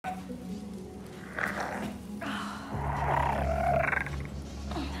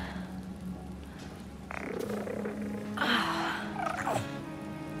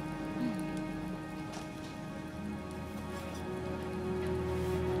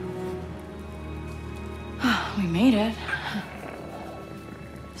We made it.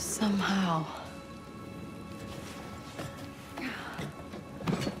 Somehow.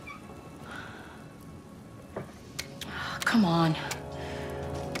 Come on.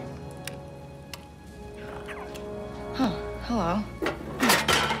 Huh, hello.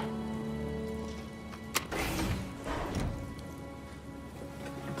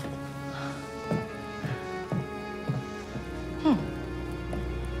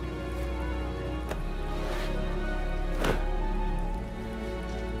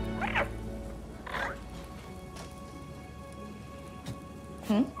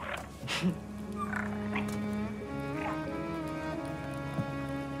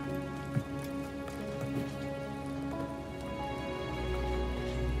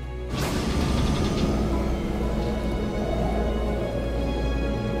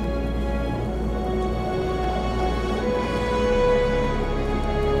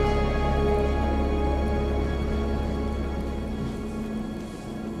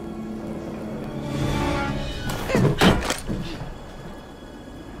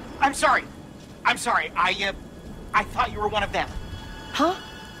 I'm sorry. I thought you were one of them. Huh?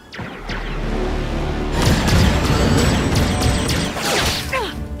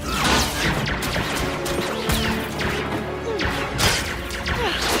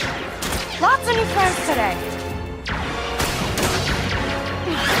 Lots of new friends today.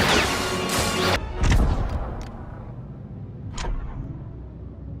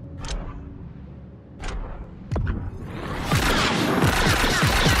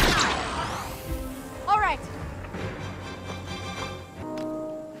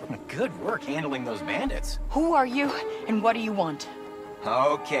 Handling those bandits. Who are you, and what do you want?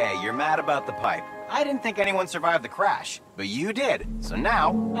 Okay, you're mad about the pipe. I didn't think anyone survived the crash, but you did. So now,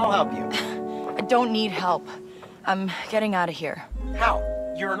 I'll help you. I don't need help. I'm getting out of here. How?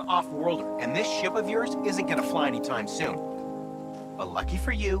 You're an off-worlder, and this ship of yours isn't gonna fly anytime soon. But lucky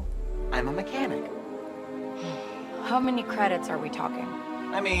for you, I'm a mechanic. How many credits are we talking?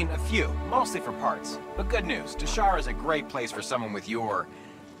 I mean, a few, mostly for parts. But good news, Tashar is a great place for someone with your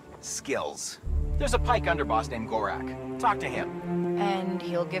skills. There's a Pike underboss named Gorak. Talk to him. And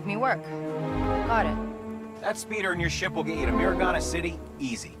he'll give me work. Got it. That speeder in your ship will get you to Miragana City,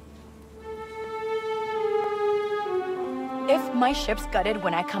 easy. If my ship's gutted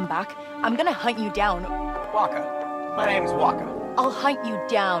when I come back, I'm gonna hunt you down. Waka. My name's Waka. I'll hunt you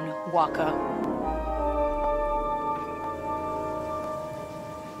down, Waka.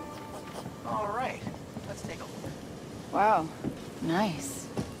 All right, let's take a look. Wow, nice.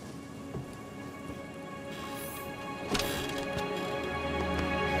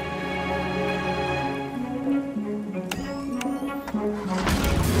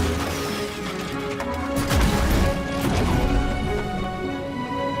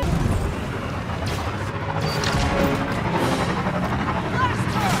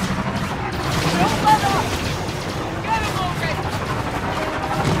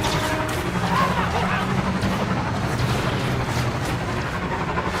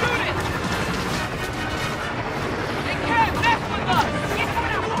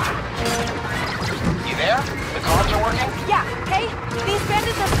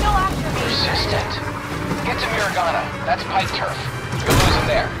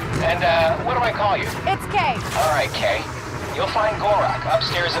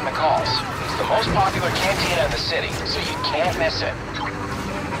 Upstairs in the calls. It's the most popular cantina in the city, so you can't miss it.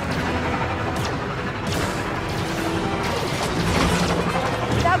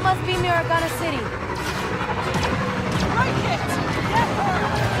 That must be Miragana City. Right hit! Get her!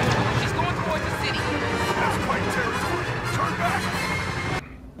 She's going towards the city. That's my territory. Turn back!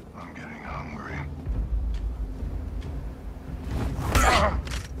 I'm getting hungry.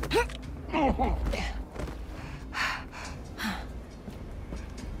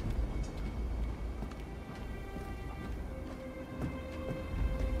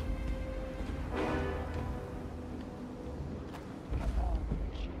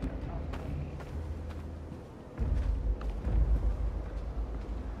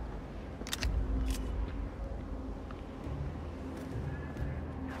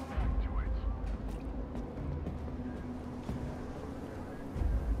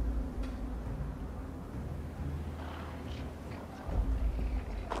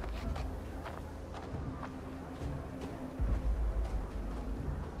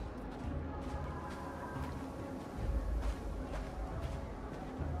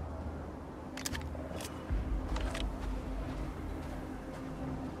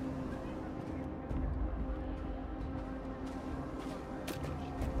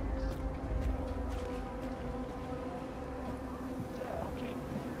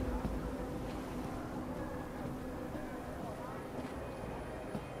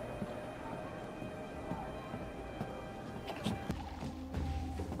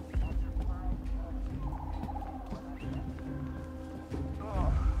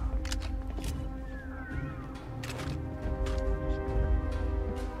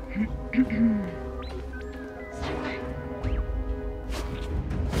 We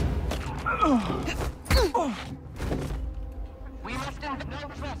left in no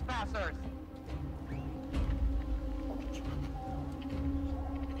trespassers.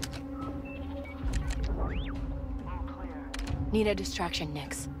 Need a distraction,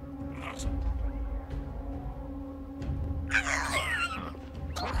 Nix.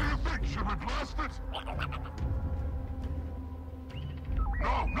 What do you think? Should we blast it?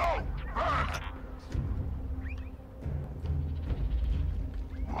 No, no! Back!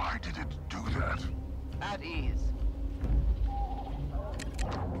 Why did it do that? At ease.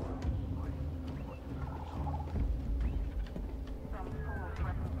 Some fool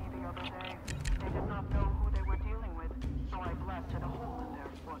threatened me the other day. They did not know who they were dealing with, so I blasted a hole in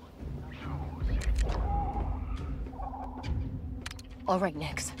their foot. All right,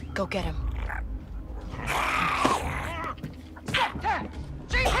 Nix. Go get him.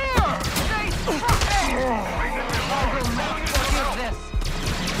 She's here! She's I will not forgive this.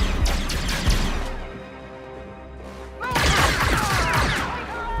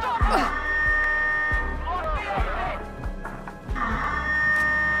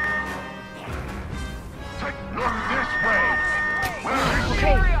 Look this way!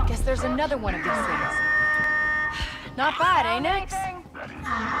 Okay, guess there's another one of these things. Not bad, eh, Nix? That is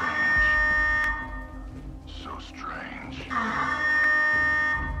strange. So strange.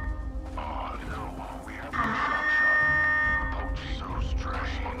 Oh, no. We have no shop. Poaching. So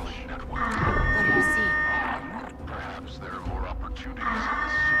strange. Network. What do you see? Perhaps there are more opportunities in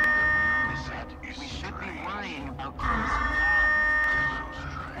this city that we are missing. We should be worrying about Crimson Dawn. So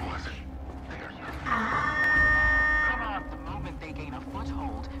strange. Come on, the moment they gain a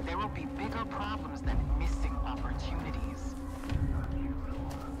foothold, there will be bigger problems than missing opportunities.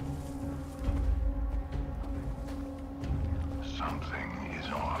 Something is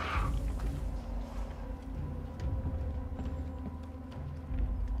off.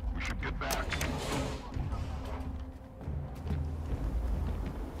 We should get back.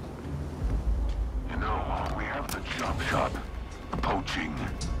 You know, we have the chop shop, poaching,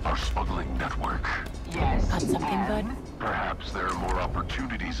 our smuggling network. Yes. Got something, bud? Perhaps there are more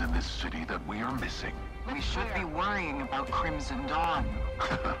opportunities in this city that we are missing. We should be worrying about Crimson Dawn.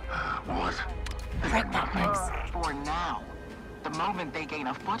 What? Break that, Nix. For now. The moment they gain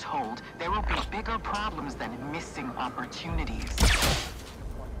a foothold, there will be bigger problems than missing opportunities.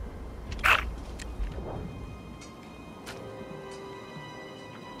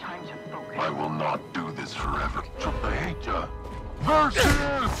 Time to focus. I will not do this forever. Chupaheja.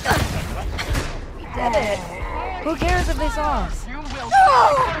 Versus! We did it. Who cares if they saw us? You will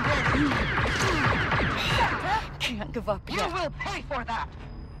Can't give up You yet. will pay for that!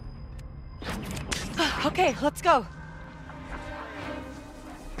 Okay, let's go.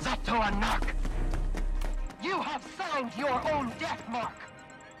 Zatoanak! You have signed your own death mark!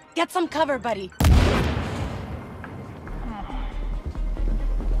 Get some cover, buddy.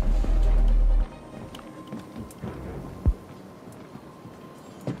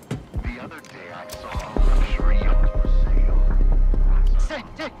 The other day I saw a luxury yacht for sale.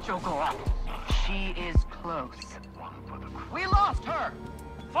 Sedechogora! She is close. We lost her!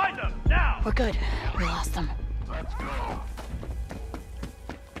 Find them, now! We're good. We lost them. Let's go.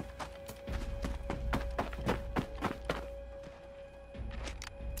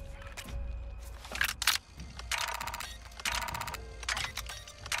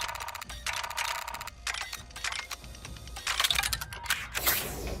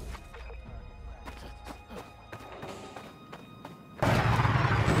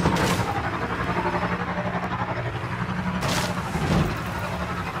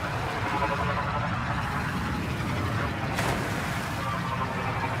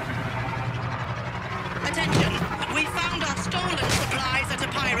 Attention! We found our stolen supplies at a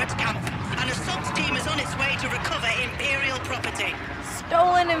pirate camp. An assault team is on its way to recover Imperial property.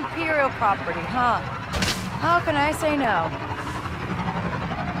 Stolen Imperial property, huh? How can I say no?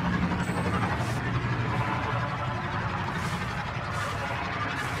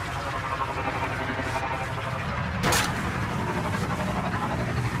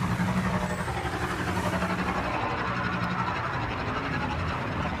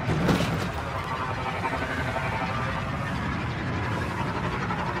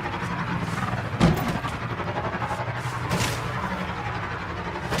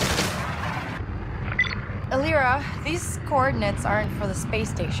 Alira, these coordinates aren't for the space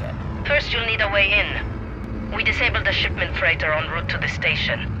station. First, you'll need a way in. We disabled the shipment freighter en route to the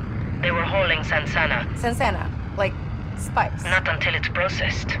station. They were hauling Sansana. Sansana, like spice. Not until it's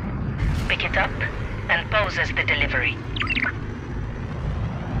processed. Pick it up and pose as the delivery.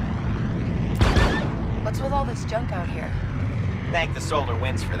 What's with all this junk out here? Thank the solar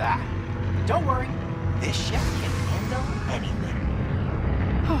winds for that. But don't worry, this ship can handle anything.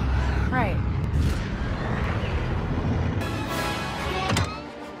 Right.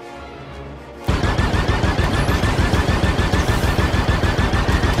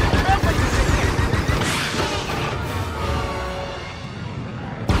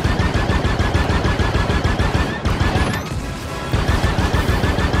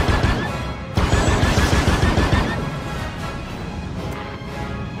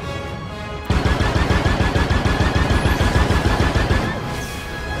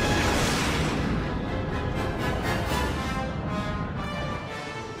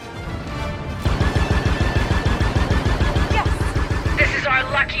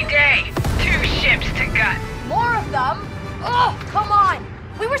 Lucky day. 2 ships to gut. More of them? Oh, come on!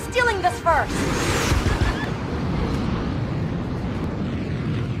 We were stealing this first!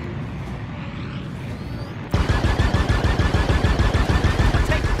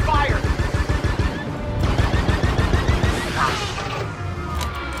 Take fire!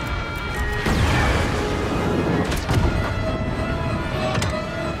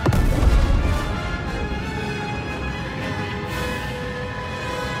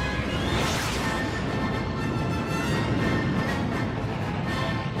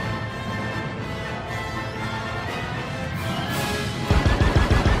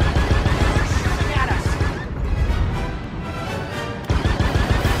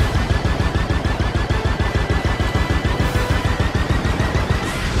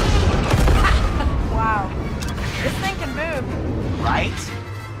 Right?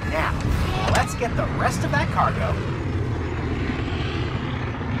 Now, let's get the rest of that cargo.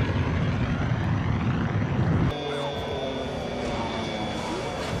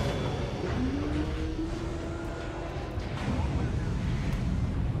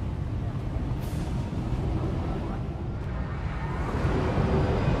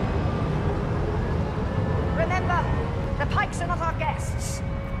 Remember, the Pikes are not our guests.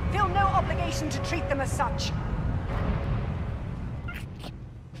 Feel no obligation to treat them as such.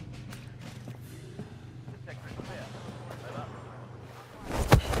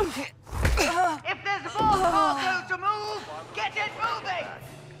 If there's more cargo to move, get it moving!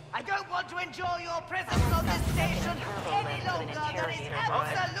 I don't want to enjoy your presence on this station any longer than is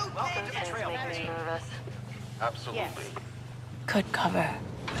absolutely necessary. Absolutely. Good cover.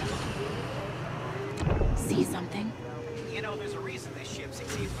 See something? You know, there's a reason this ship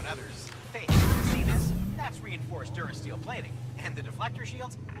succeeds when others fail. See this? That's reinforced Durasteel plating. And the deflector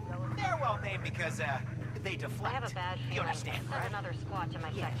shields? They're well named because, they deflect. I have a bad feeling. You understand, There's right? another squatch in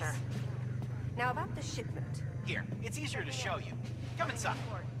my sector. Now about the shipment. Here, it's easier to show you. Come inside.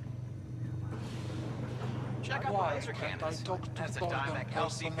 Check out the laser cannons. That's a Diamond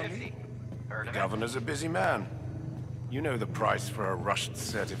LC-50. Heard of The it? governor's a busy man. You know the price for a rushed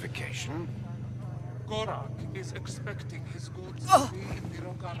certification. Gorak is expecting his goods to be in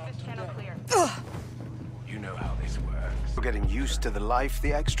Virogana today. You know how this works. You're getting used to the life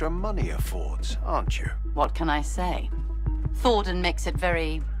the extra money affords, aren't you? What can I say? Thornton makes it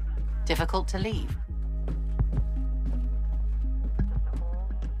very difficult to leave.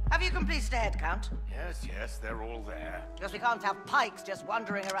 Have you completed a head count? Yes, they're all there. Because we can't have pikes just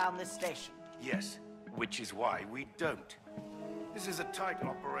wandering around this station. Yes, which is why we don't. This is a tight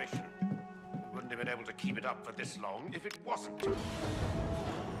operation. We wouldn't have been able to keep it up for this long if it wasn't.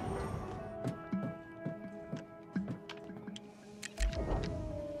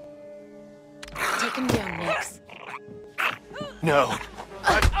 Take him down, Nix. No.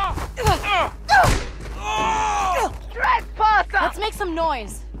 Trespasser! Let's make some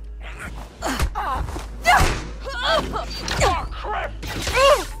noise. Oh, crap!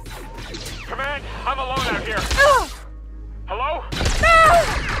 Command, I'm alone out here. Hello?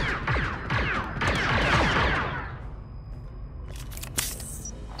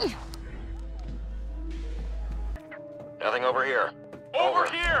 Nothing over here. Over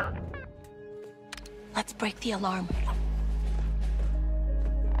here! Let's break the alarm.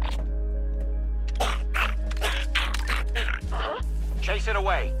 Chase it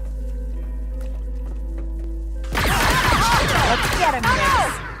away. Let's get him,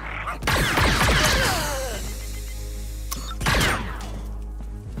 Nix.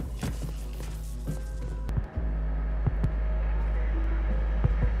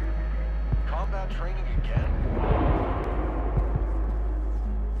 Combat training again?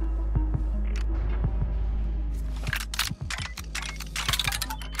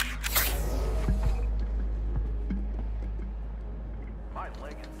 My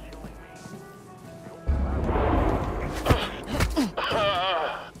leg is killing me.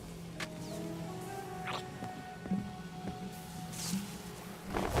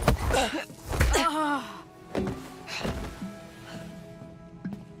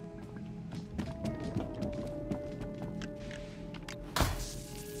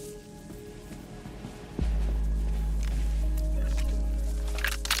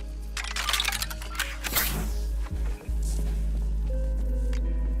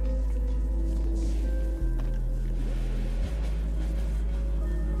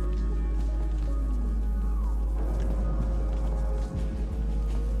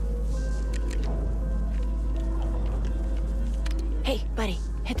 Hey, buddy,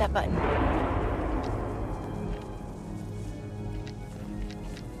 hit that button.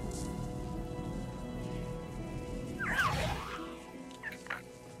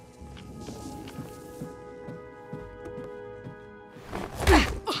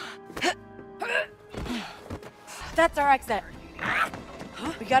 That's our exit.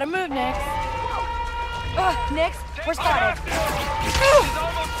 We gotta move, Nix. Nix, we're spotted. He's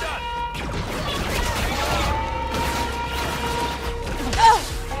almost done.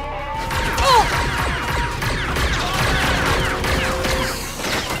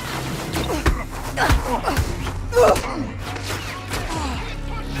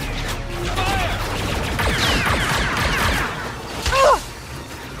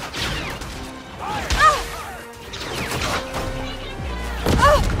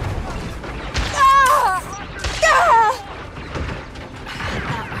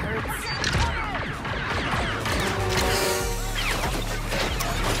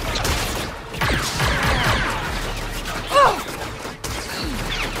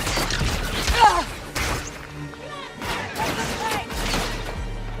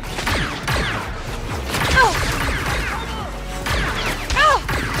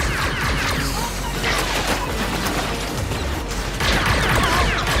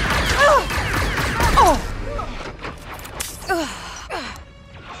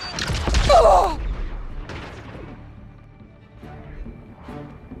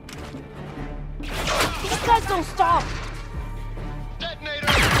 These guys don't stop! Detonator!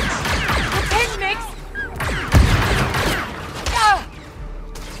 It's hit, Nix!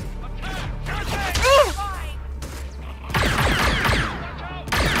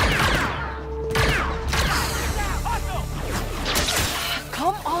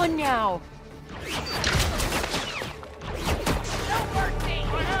 Come on now!